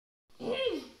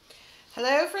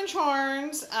Hello, French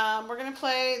horns. We're going to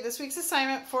play this week's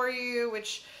assignment for you,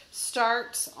 which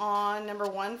starts on number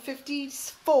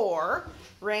 154,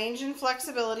 Range and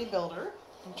Flexibility Builder.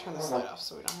 Let me turn this light off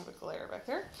so we don't have a glare back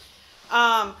there.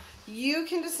 You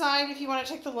can decide if you want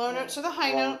to take the low notes or the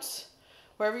high notes,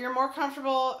 wherever you're more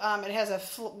comfortable. It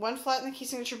has one flat in the key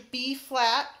signature, B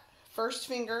flat, first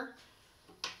finger.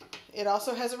 It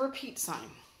also has a repeat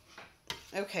sign.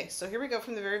 Okay, so here we go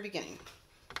from the very beginning.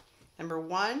 Number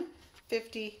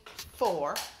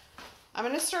 154. I'm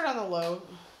going to start on the low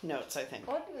notes, I think.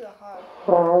 I'll do the high.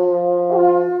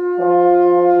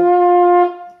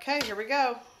 Okay, here we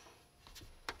go.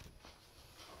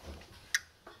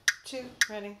 2,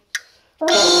 ready.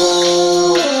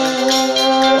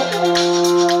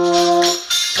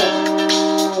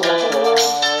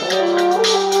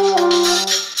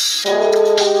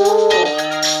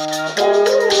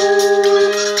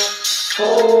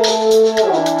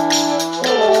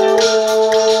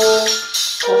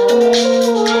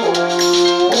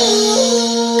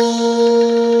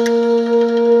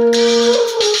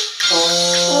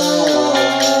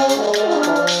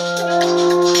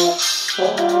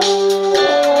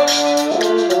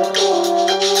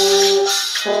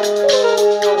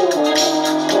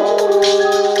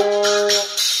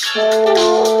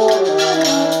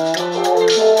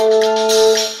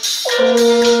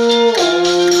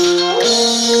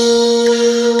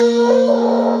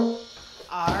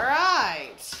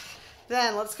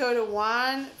 Then let's go to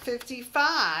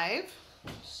 155.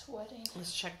 I'm sweating.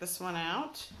 Let's check this one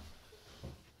out.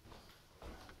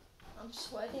 I'm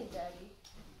sweating, Daddy.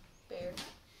 Bear.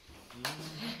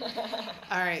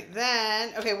 All right,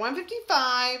 then, okay,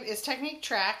 155 is technique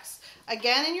tracks.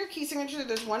 Again, in your key signature,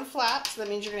 there's one flat, so that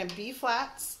means you're going to B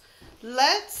flats.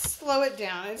 Let's slow it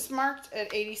down. It's marked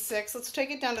at 86. Let's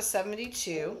take it down to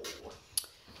 72.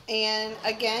 And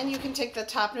again, you can take the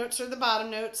top notes or the bottom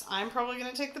notes. I'm probably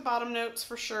going to take the bottom notes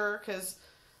for sure because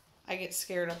I get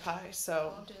scared up high.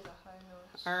 So, I'll do the high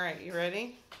notes. all right, you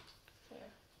ready? Yeah.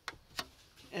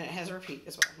 And it has a repeat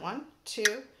as well. 1, 2,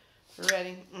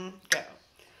 ready, go.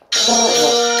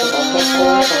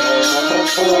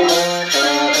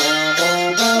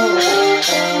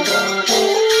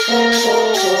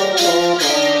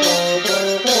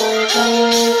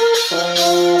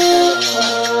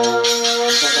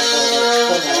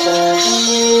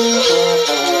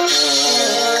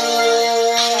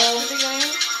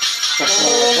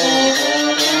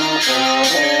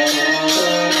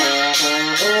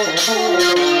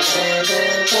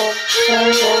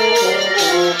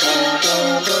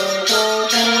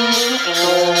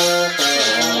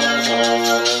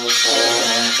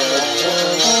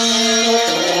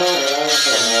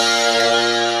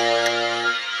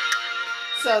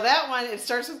 So that one, it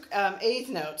starts with 8th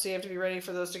note, so you have to be ready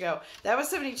for those to go. That was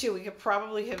 72. We could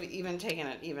probably have even taken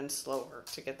it even slower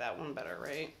to get that one better,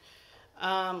 right?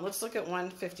 Let's look at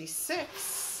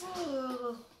 156.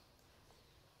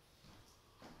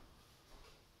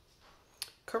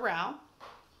 Chorale.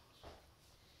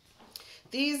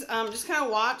 These, just kind of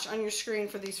watch on your screen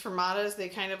for these fermatas. They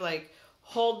kind of like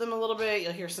hold them a little bit.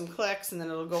 You'll hear some clicks and then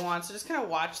it'll go on. So just kind of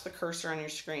watch the cursor on your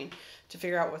screen to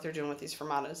figure out what they're doing with these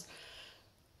fermatas.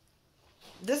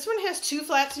 This one has 2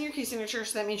 flats in your key signature,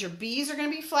 so that means your B's are going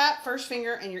to be flat, first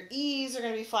finger, and your E's are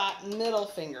going to be flat, middle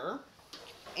finger.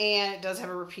 And it does have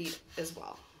a repeat as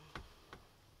well.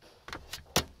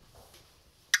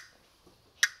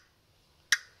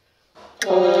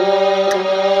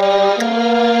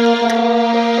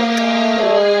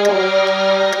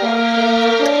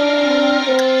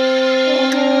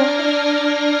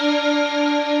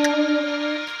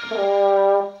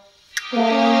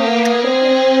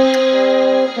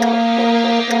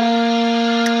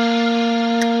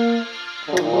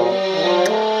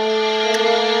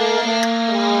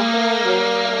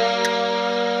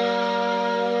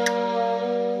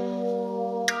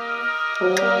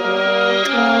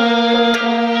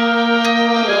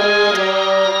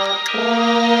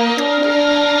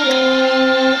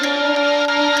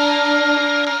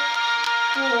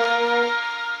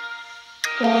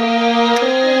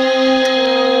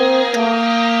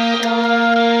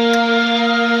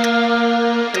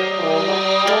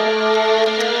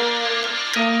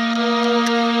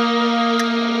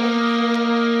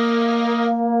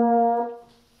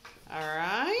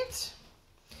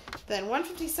 Then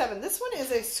 157, this one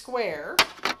is a square,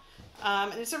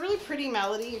 and it's a really pretty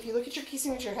melody. If you look at your key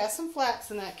signature, it has some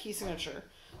flats in that key signature,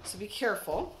 so be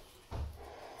careful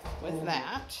with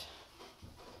that.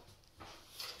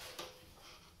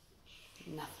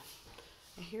 Nothing.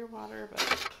 I hear water,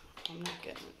 but I'm not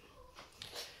getting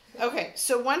it. Okay,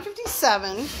 so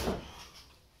 157.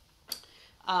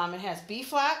 It has B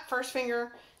flat, first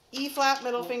finger, E flat,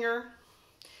 middle finger.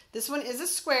 This one is a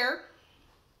square.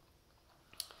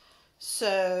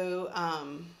 So,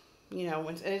 you know,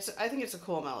 and I think it's a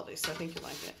cool melody, so I think you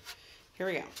like it. Here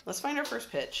we go. Let's find our first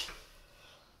pitch.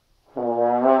 And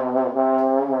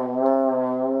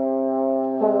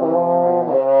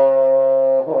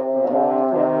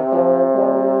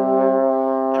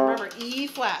remember, E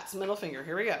flats, middle finger.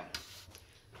 Here we go.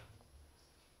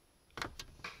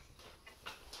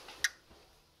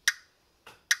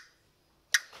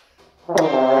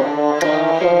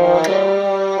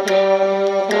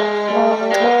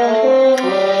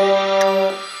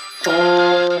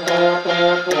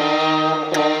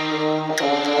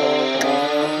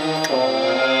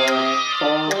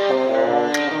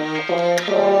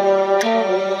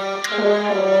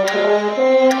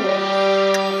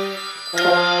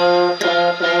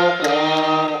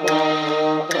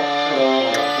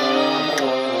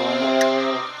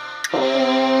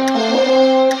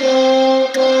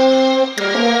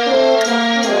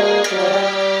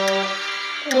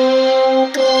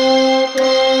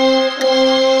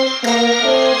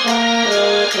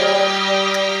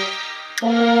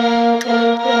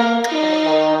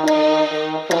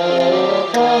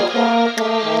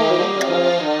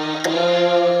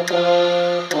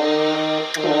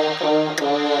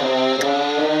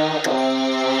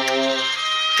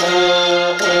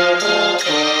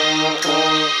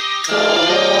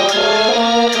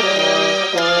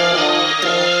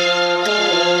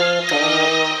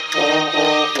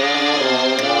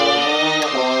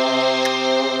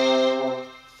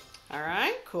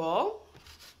 Cool.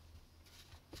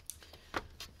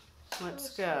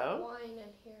 Let's go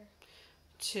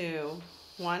to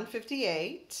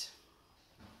 158.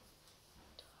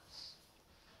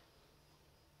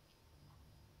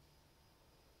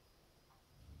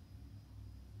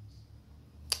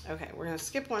 Okay, we're going to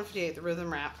skip 158, the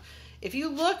rhythm rap. If you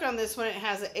look on this one, it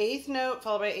has an eighth note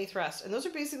followed by eighth rest. And those are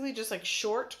basically just like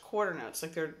short quarter notes.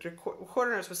 Like they're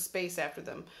quarter notes with space after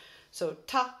them. So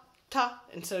ta, ta,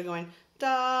 instead of going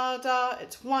da, da,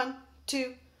 it's 1,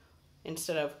 2.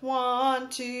 Instead of 1,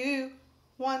 2,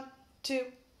 1, 2.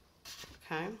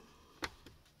 Okay.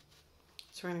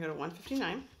 So we're going to go to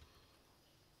 159.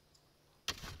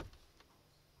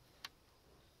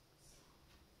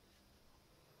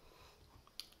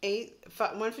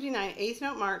 159, eighth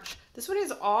note march. This one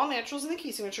is all naturals in the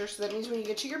key signature, so that means when you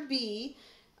get to your B,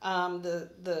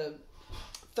 the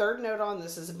third note on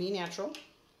this is a B natural.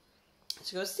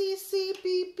 So go C, C,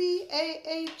 B, B,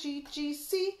 A, G, G,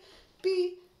 C,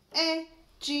 B, A,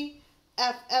 G,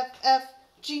 F, F, F,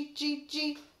 G, G,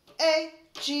 G, A,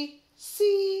 G,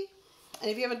 C. And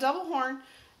if you have a double horn,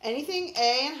 anything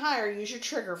A and higher, use your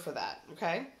trigger for that,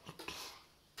 okay?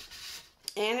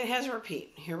 And it has a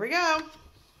repeat. Here we go.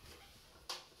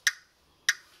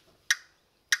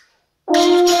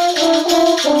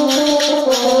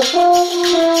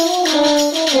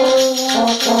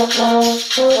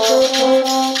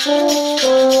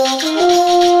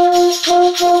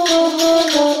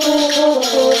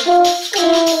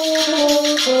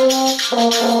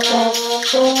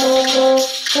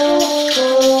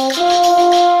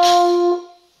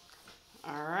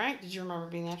 All right, did you remember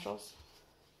B naturals?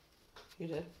 You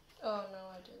did? Oh, no,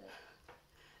 I didn't.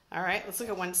 All right, let's look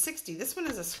at 160. This one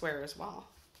is a square as well.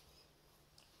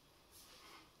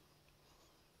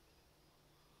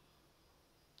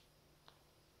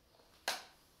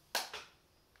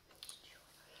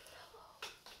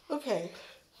 Okay.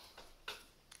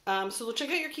 So we'll check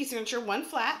out your key signature. 1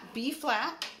 flat, B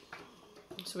flat.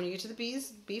 So when you get to the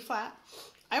B's, B flat.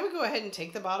 I would go ahead and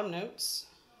take the bottom notes.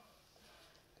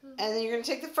 And then you're going to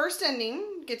take the first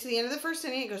ending, get to the end of the first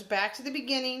ending, it goes back to the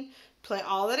beginning, play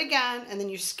all that again, and then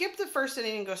you skip the first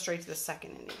ending and go straight to the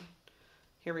second ending.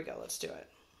 Here we go, let's do it.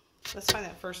 Let's find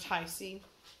that first high C.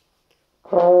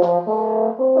 Alright,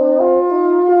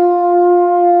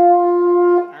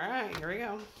 here we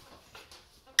go.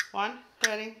 1,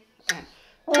 ready, and...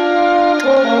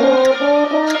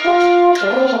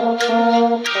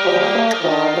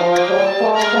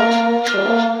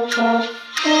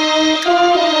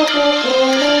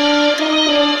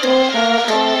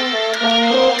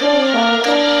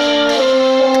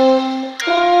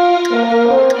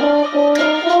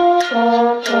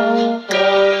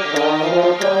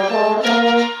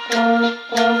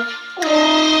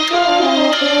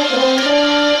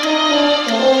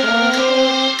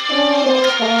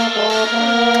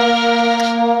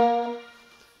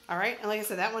 Alright, and like I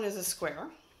said, that one is a square.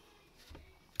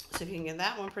 So if you can get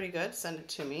that one pretty good, send it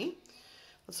to me.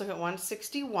 Let's look at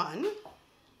 161.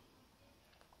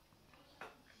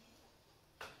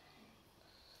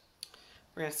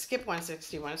 We're going to skip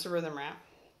 161. It's a rhythm rap.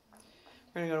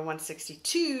 We're going to go to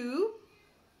 162,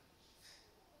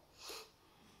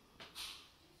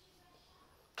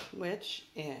 which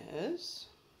is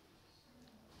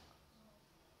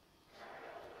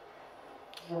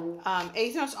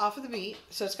eighth notes off of the beat.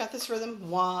 So it's got this rhythm.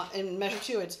 One in measure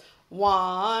 2. It's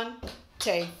 1,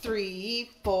 take 3,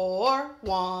 4.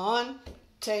 1,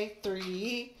 take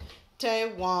 3,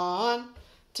 take 1,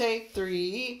 take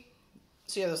 3.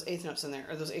 So you have those eighth notes in there,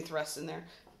 or those eighth rests in there.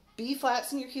 B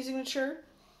flats in your key signature,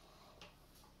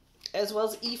 as well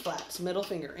as E flats, middle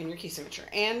finger, in your key signature.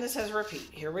 And this has a repeat.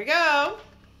 Here we go.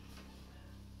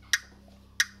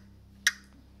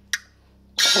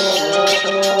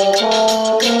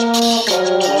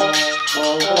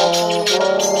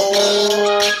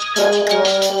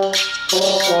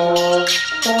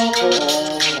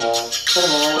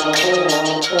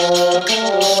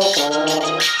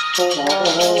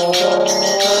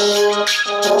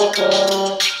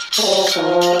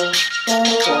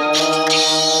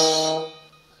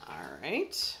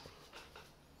 Alright.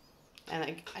 And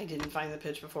I didn't find the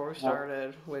pitch before we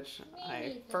started, which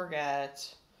I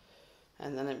forget.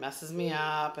 And then it messes me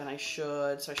up, and I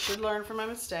should. So I should learn from my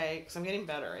mistakes. I'm getting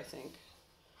better, I think.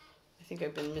 I think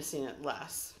I've been missing it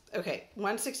less. Okay,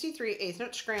 163, eighth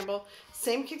note scramble.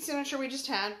 Same key signature we just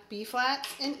had. B flats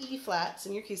and E flats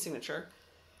in your key signature.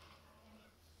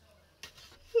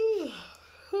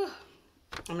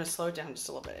 I'm going to slow it down just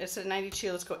a little bit. It's at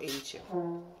 92. Let's go 82.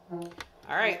 All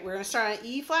right, we're going to start on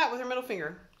E flat with our middle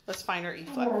finger. Let's find our E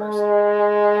flat first.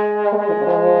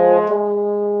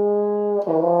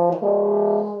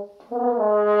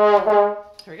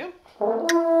 Here we go.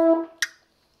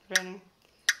 Ready?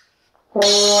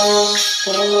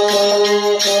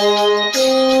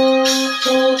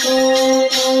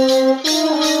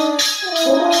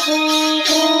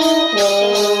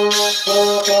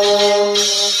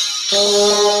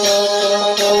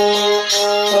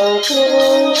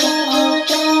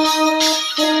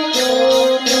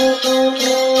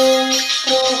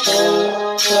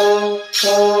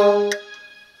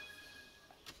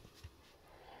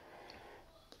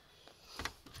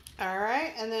 All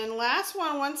right, and then last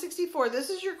one, 164. This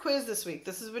is your quiz this week.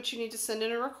 This is what you need to send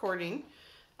in a recording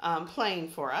playing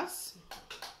for us.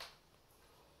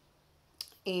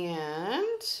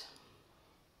 And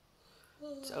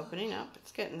it's opening up.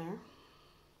 It's getting there.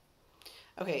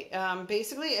 Okay,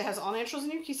 basically it has all naturals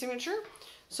in your key signature.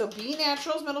 So B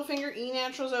naturals, middle finger, E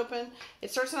naturals open.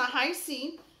 It starts on a high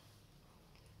C.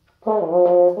 Here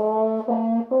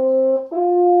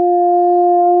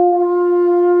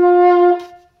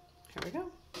we go.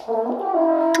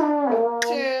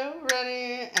 2,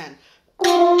 ready, and.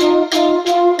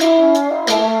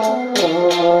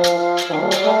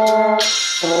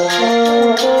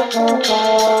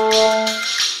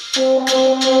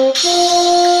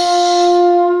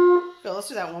 Go, let's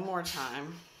do that one more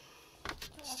time.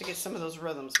 Just to get some of those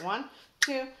rhythms. 1,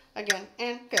 2, again,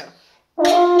 and go.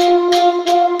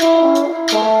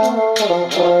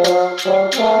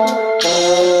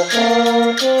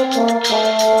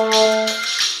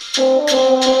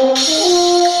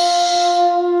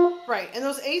 Right, and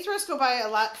those eighth rests go by a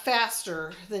lot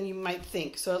faster than you might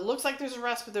think. So it looks like there's a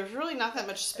rest, but there's really not that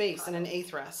much space in an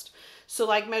eighth rest. So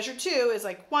like measure 2 is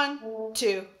like 1,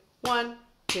 2, 1,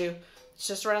 2. It's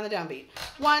just right on the downbeat.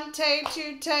 1, tay,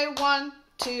 2, tay, 1,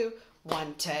 2,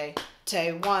 1, tay,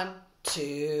 tay, 1,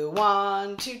 2,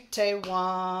 1, 2, tay,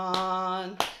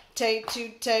 1, tay,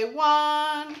 2, tay,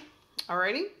 1.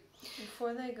 Alrighty?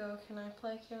 Before they go, can I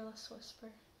play Careless Whisper?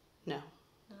 No.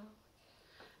 No.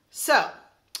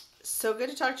 So good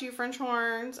to talk to you, French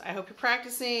horns. I hope you're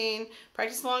practicing.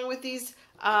 Practice along with these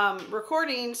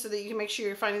recordings so that you can make sure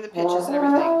you're finding the pitches and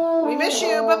everything. We miss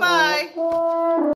you. Bye-bye.